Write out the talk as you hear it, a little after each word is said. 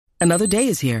Another day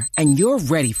is here, and you're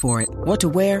ready for it. What to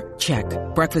wear? Check.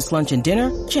 Breakfast, lunch, and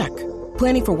dinner? Check.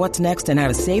 Planning for what's next and how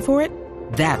to save for it?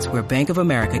 That's where Bank of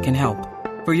America can help.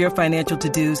 For your financial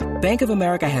to-dos, Bank of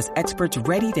America has experts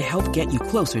ready to help get you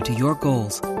closer to your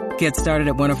goals. Get started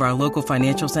at one of our local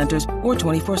financial centers or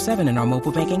 24/7 in our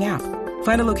mobile banking app.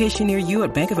 Find a location near you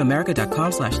at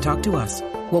bankofamerica.com/talktous.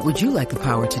 What would you like the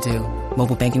power to do?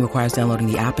 Mobile banking requires downloading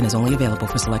the app and is only available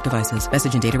for select devices.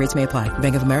 Message and data rates may apply.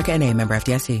 Bank of America N.A., member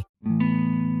FDIC.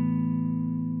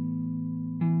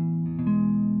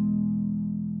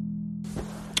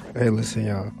 Hey, listen,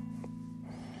 y'all.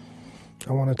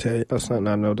 I want to tell you something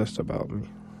I noticed about me.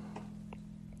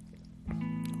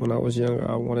 When I was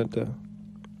younger, I wanted to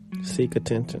seek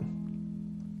attention.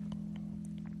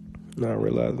 Not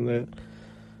realizing that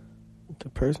the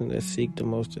person that seeks the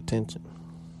most attention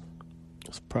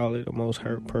is probably the most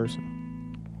hurt person,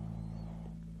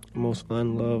 the most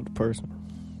unloved person.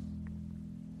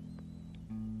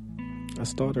 I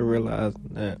started realizing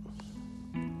that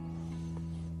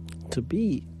to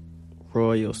be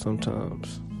royal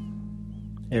sometimes,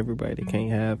 everybody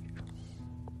can't have you.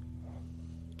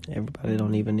 Everybody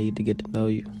don't even need to get to know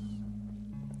you.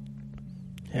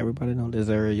 Everybody don't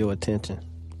deserve your attention.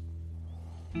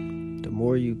 The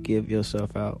more you give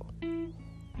yourself out,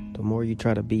 the more you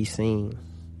try to be seen,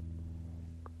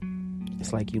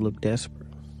 it's like you look desperate.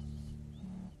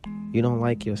 You don't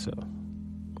like yourself.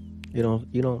 You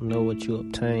don't know what you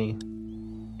obtain.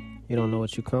 You don't know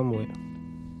what you come with.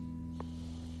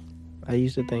 I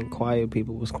used to think quiet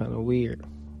people was kind of weird.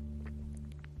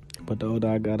 But the older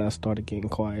I got, I started getting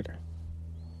quieter.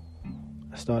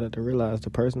 I started to realize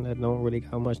the person that don't really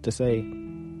got much to say,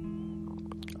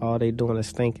 all they doing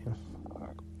is thinking.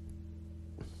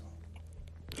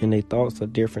 And their thoughts are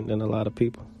different than a lot of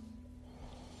people.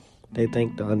 They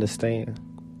think to understand.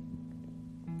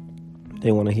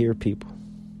 They want to hear people.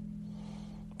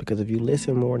 Because if you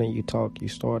listen more than you talk, you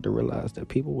start to realize that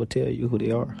people will tell you who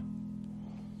they are.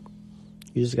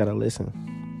 You just gotta listen.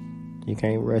 You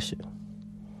can't rush it.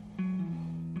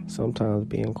 Sometimes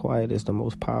being quiet is the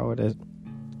most power that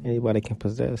anybody can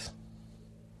possess.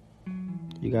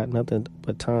 You got nothing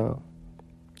but time.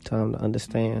 Time to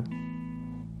understand.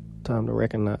 Time to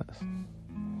recognize.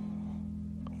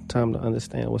 Time to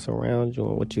understand what's around you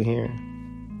and what you're hearing.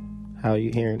 How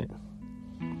you're hearing it.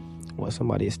 What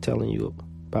somebody is telling you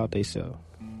about themselves.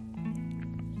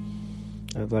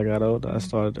 As I got older, I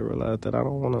started to realize that I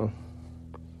don't want to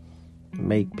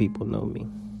make people know me.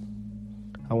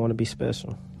 I want to be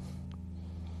special.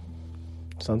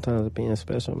 Sometimes being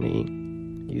special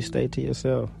means you stay to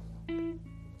yourself.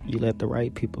 You let the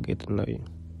right people get to know you.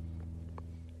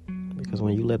 Because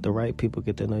when you let the right people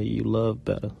get to know you, you love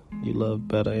better. You love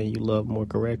better and you love more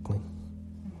correctly.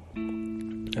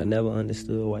 I never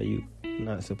understood why you're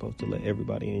not supposed to let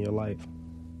everybody in your life.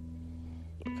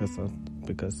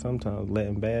 Because sometimes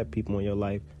letting bad people in your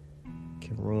life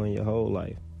can ruin your whole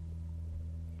life.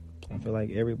 I feel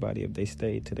like everybody, if they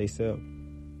stayed to themselves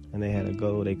and they had a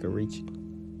goal, they could reach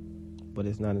it. But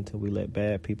it's not until we let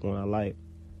bad people in our life,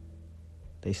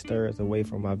 they stir us away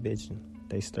from our vision.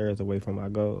 They stir us away from our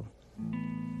goal.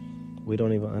 We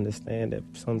don't even understand that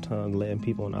sometimes letting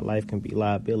people in our life can be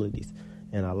liabilities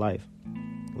in our life.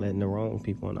 Letting the wrong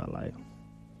people in our life.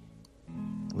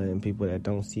 Letting people that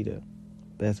don't see the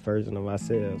best version of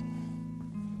ourselves.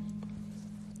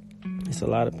 It's a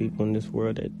lot of people in this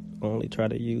world that only try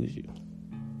to use you.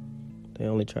 They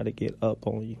only try to get up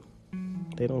on you.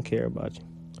 They don't care about you.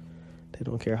 They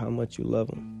don't care how much you love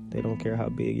them. They don't care how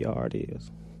big your heart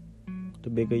is. The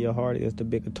bigger your heart is, the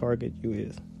bigger target you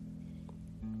is.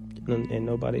 And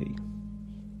nobody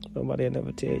will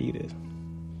never tell you this.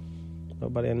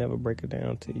 Nobody will never break it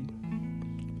down to you.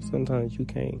 Sometimes you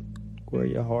can't wear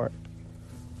your heart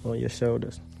on your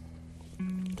shoulders.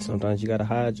 Sometimes you gotta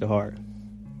hide your heart.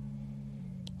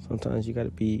 Sometimes you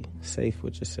gotta be safe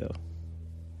with yourself.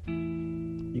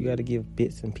 You gotta give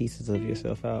bits and pieces of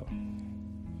yourself out.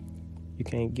 You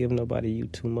can't give nobody you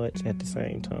too much at the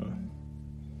same time.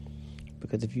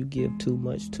 Because if you give too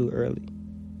much too early,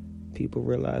 people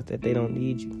realize that they don't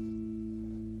need you.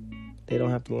 They don't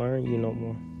have to learn you no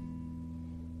more.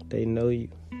 They know you.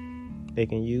 They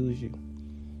can use you.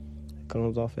 It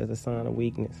comes off as a sign of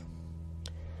weakness.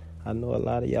 I know a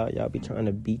lot of y'all be trying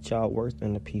to beat y'all worse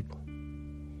than the people.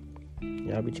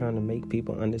 Y'all be trying to make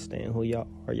people understand who y'all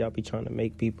are. Y'all be trying to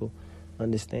make people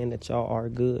understand that y'all are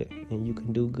good and you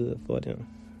can do good for them.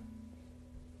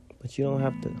 But you don't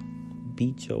have to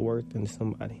beat your worth into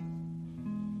somebody.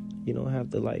 You don't have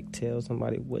to tell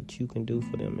somebody what you can do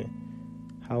for them and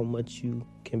how much you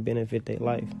can benefit their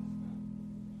life.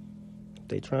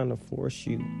 They trying to force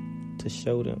you to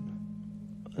show them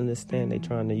understand they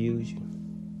trying to use you.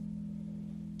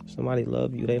 If somebody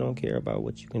love you, they don't care about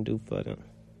what you can do for them.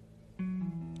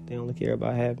 They only care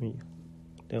about having you.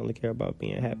 They only care about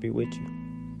being happy with you.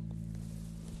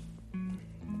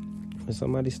 When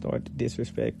somebody start to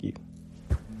disrespect you,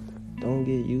 don't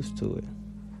get used to it.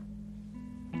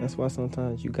 That's why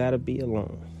sometimes you gotta be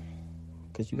alone,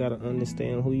 because you gotta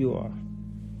understand who you are.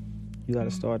 You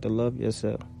gotta start to love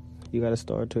yourself. You gotta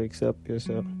start to accept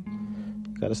yourself.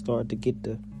 You gotta start to get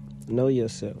to know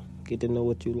yourself. Get to know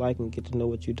what you like and get to know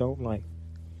what you don't like.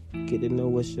 Get to know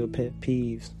what's your pet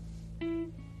peeves.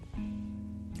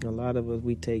 A lot of us,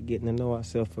 we take getting to know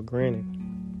ourselves for granted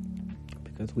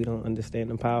because we don't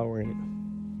understand the power in it.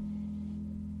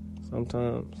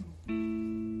 Sometimes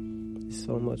there's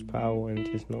so much power in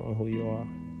just knowing who you are,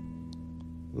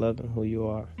 loving who you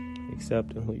are,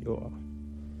 accepting who you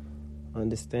are,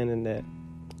 understanding that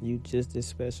you just as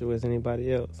special as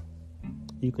anybody else.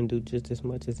 You can do just as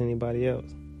much as anybody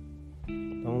else.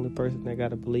 The only person that got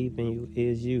to believe in you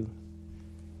is you.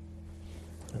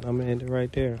 And I'm going to end it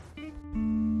right there.